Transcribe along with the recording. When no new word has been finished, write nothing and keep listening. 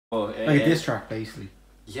Oh, like a diss track, basically.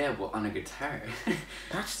 Yeah, but on a guitar.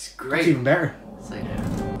 That's great. That's even better. Like,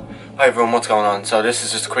 Hi everyone, what's going on? So this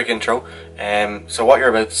is just a quick intro. So what you're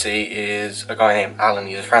about to see is a guy named Alan.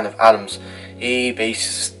 He's a friend of Adam's.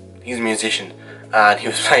 He's a musician, and he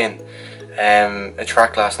was playing a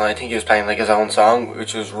track last night. I think he was playing like his own song,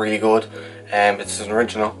 which was really good. It's an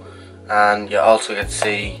original, and you also get to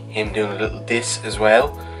see him doing a little diss as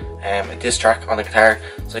well, a diss track on the guitar.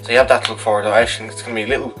 So you have that to look forward to. Actually, it's gonna be a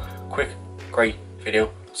little quick, great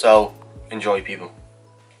video. So enjoy, people.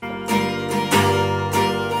 When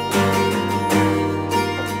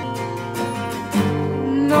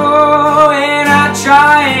I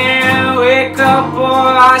try and wake up,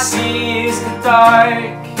 all I see is the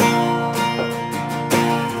dark.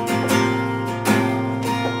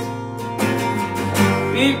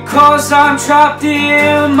 Because I'm trapped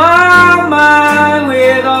in my mind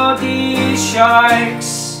with all these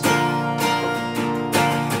sharks.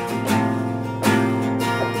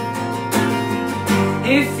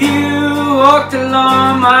 If you walked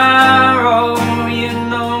along my road, you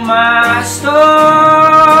know my story.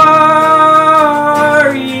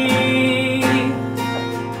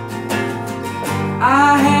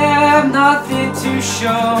 I have nothing to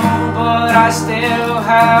show, but I still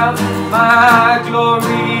have my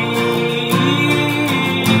glory.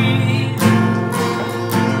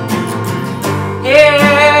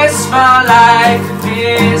 It's my life,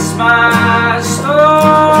 it's my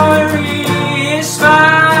story, it's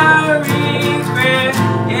my regret,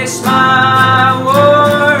 it's my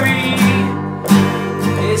worry,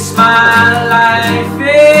 it's my life,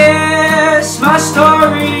 it's my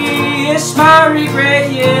story, it's my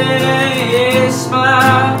regret, yeah, it's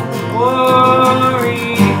my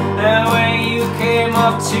worry. And when you came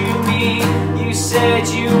up to me, you said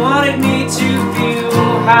you wanted me to feel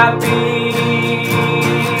happy.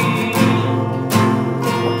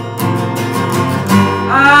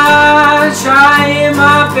 I'm trying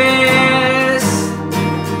my best.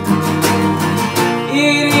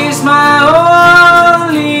 It is my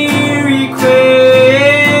only request.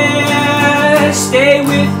 Stay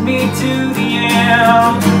with me to the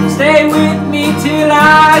end. Stay with me till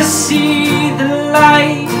I see the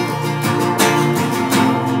light.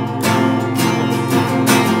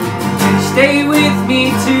 Stay with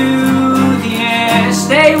me to the end.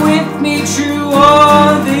 Stay with me through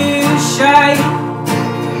all this shite.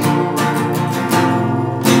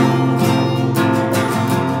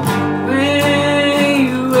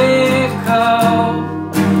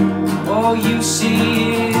 You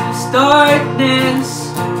see is darkness.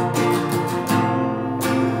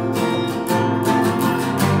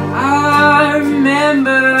 I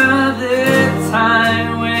remember the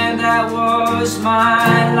time when that was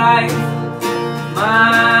my life,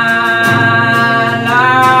 my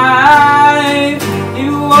life.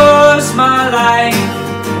 It was my life,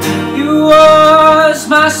 it was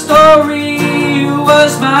my story, it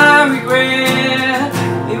was my regret,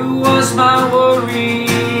 it was my worry.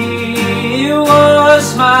 It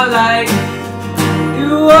was my life,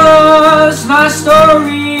 it was my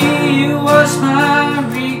story, it was my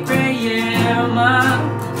regret, yeah, my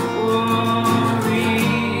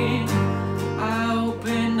worry. I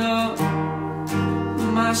opened up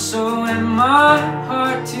my soul and my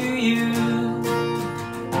heart to you.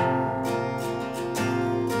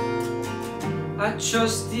 I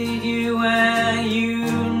trusted you and you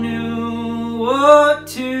knew what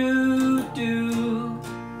to do.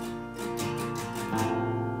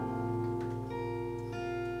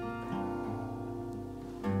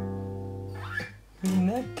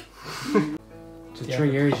 So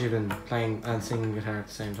 3 years you've been playing and singing guitar at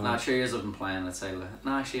the same time? Nah, 3 years I've been playing, I'd say.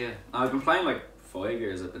 Nah, actually, yeah. I've been playing like 5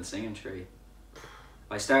 years, I've been singing 3.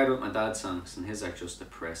 I started with my dad's songs, and his are just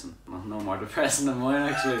depressing. No more depressing than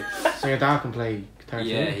mine, actually. So your dad can play guitar too?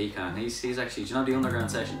 Yeah, he can. He's actually, do you know the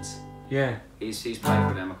Underground Sessions? Yeah. He's played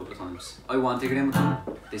for them a couple of times. I wanted to get in with them.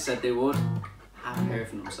 They said they would. Haven't heard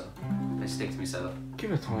from them, so I stick to myself.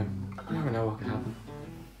 Give it time. You never know what could happen.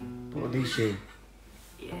 But at least you...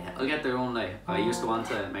 Yeah, I'll get there one day. I used to want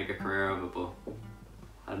to make a career of it, but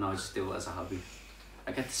I don't know, I just do it as a hobby.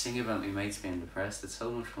 I get to sing about my mates being depressed. It's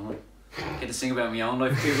so much fun. I get to sing about my own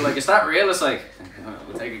life. People are like, is that real? It's like,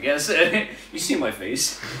 we'll take a guess. You see my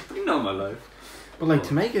face. You know my life. But like,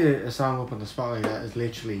 to make a song up on the spot like that is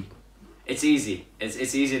literally... It's easy.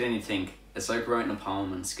 It's easier than you think. It's like writing a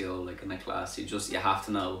poem in school, like in a class. You have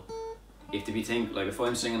to know. You have to be thinking, like if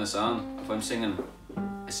I'm singing a song, if I'm singing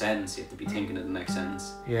a sentence, you have to be thinking of the next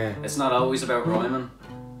sentence. Yeah. It's not always about rhyming,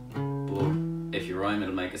 but if you rhyme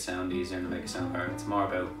it'll make it sound easier and it'll make it sound harder. It's more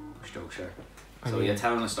about structure. So you're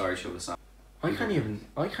telling a story through a song. I can't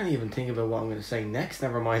even think about what I'm going to say next.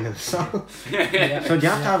 Never mind the song. Yeah. So do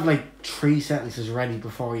you have to have like 3 sentences ready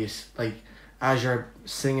before you like, as you're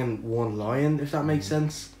singing one line, if that makes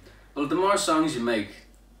sense? Well, the more songs you make,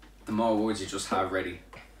 the more words you just have ready.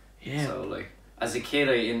 Yeah. So like, as a kid,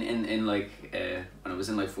 in like when I was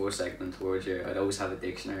in like 4th, 2nd and 3rd year, I'd always have a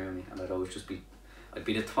dictionary on me, and I'd always just be, I'd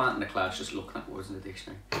be the twat in the class just looking at words in the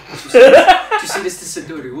dictionary. Do you see this? This is a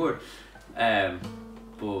dirty word.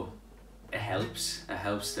 But it helps. It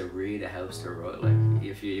helps to read. It helps to write. Like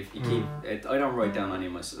if you keep it, I don't write down any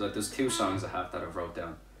of my, like there's 2 songs I have that I've wrote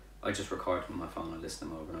down. I just record them on my phone and listen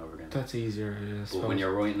them over and over again. That's easier, yeah. But when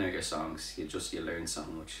you're writing out your songs, you learn so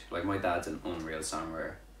much. Like my dad's an unreal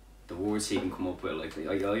songwriter. The words he can come up with, like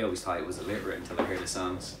I always thought it was illiterate until I heard the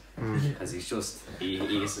songs, because he's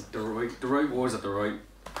the right words at the right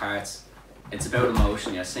parts. It's about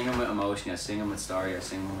emotion. You sing them with emotion. You sing them with story. You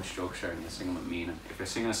sing them with structure, and you sing them with meaning. If you're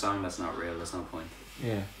singing a song that's not real, there's no point.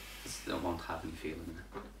 Yeah. It won't have any feeling in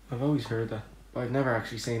it. I've always heard that, but I've never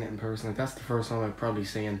actually seen it in person. Like, that's the first time I've probably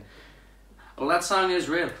seen. Well, that song is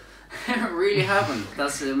real. It really happened.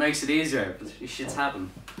 It makes it easier. But shit's happened.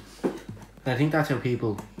 I think that's how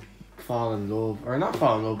people fall in love, or not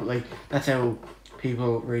fall in love, but like that's how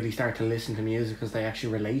people really start to listen to music, because they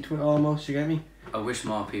actually relate to it almost. You get me? I wish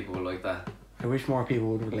more people were like that. I wish more people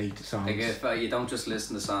would relate to songs. Like if you don't just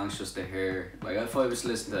listen to songs just to hear, like if I was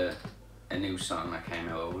listening to a new song that came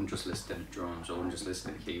out, I wouldn't just listen to the drums, I wouldn't just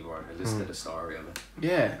listen to the keyboard, I'd listen to the story of it.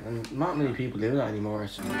 Yeah, and not many people do that anymore.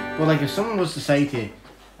 So. But like if someone was to say to you,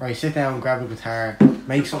 right, sit down, grab a guitar,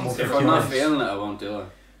 make something up for If 2 I'm not minutes. feeling it, I won't do it.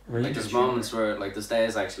 Really? Like there's moments where, like there's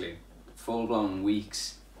days actually, full blown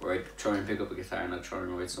weeks, where I try and pick up a guitar and I try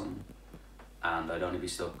and write something, and I'd only be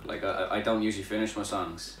stuck. Like I don't usually finish my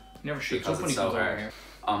songs. Never shuts Because up when it's he so comes over hard. here.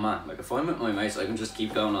 Oh man, like if I'm with my mates, I can just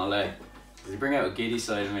keep going all day. They bring out a giddy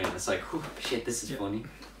side of me, and it's like, whew, shit, this is funny.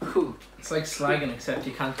 Whew. It's like slagging, except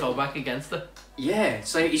you can't go back against it. Yeah,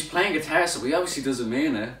 it's like he's playing guitar, so he obviously doesn't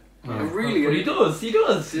mean it. Yeah. Really, But he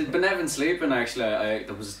does. Benevolent Sleeping, actually,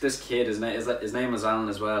 there was this kid, his name was Alan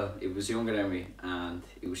as well. He was younger than me, and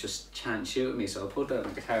he was just chatting shit with me, so I put that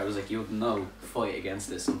on the guitar. I was like, you have no fight against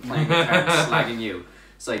this. I'm playing guitar and slagging you.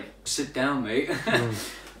 It's like, sit down, mate.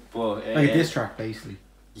 But Like a diss track, basically.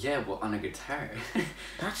 yeah, but on a guitar.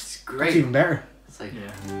 That's great. That's even better. It's like,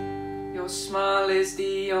 Yeah. your smile is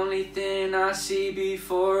the only thing I see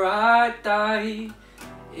before I die.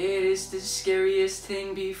 It is the scariest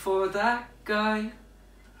thing before that guy.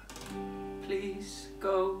 Please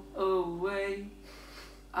go away.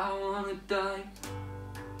 I wanna die.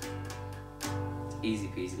 Easy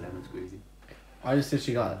peasy lemon squeezy. I just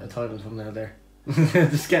literally got a title thumbnail there.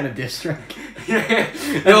 Just getting a diss track.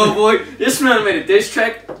 Yo boy, this man made a diss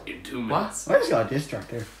track in 2 minutes. I just got a diss track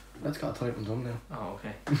there. That's got a title thumbnail. Oh,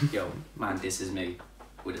 okay. Yo, man, this is me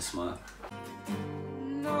with a smile.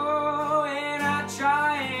 No, and I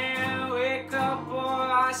try and wake up,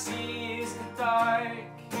 all I see is the dark.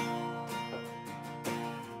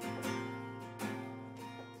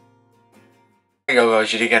 There you go,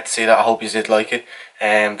 guys, you did get to see that. I hope you did like it.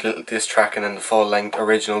 The little diss track and then the full length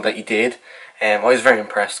original that you did. I was very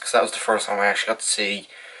impressed, because that was the first time I actually got to see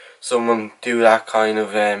someone do that kind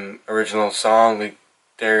of original song like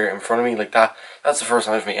there in front of me like that. That's the first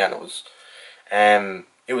time for me, and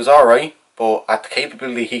it was alright, but at the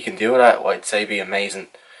capability he can do it at, I'd say be amazing.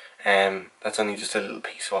 That's only just a little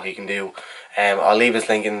piece of what he can do. I'll leave his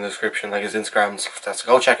link in the description, like his Instagram and stuff like that, so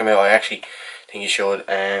go check him out. I actually think you should.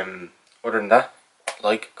 Other than that,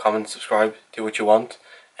 like, comment, subscribe, do what you want,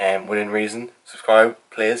 within reason. Subscribe,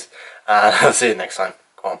 please, and I'll see you next time.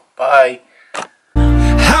 Come on, bye.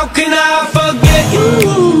 How can I forget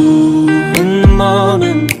you in the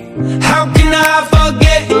morning? How can I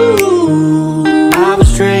forget you? I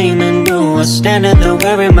was dreaming you were standing there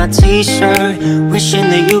wearing my t-shirt, wishing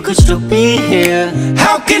that you could still be here.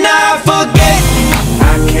 How can I forget?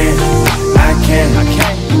 I can't. How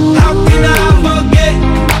can I forget?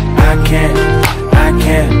 I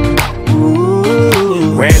can't.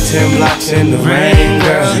 Ooh. Ran 10 blocks in the rain,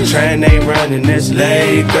 girl. Train ain't running this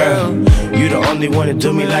late, girl. You the only one that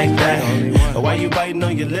do me like that. Why you biting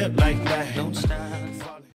on your lip like that? Don't stop.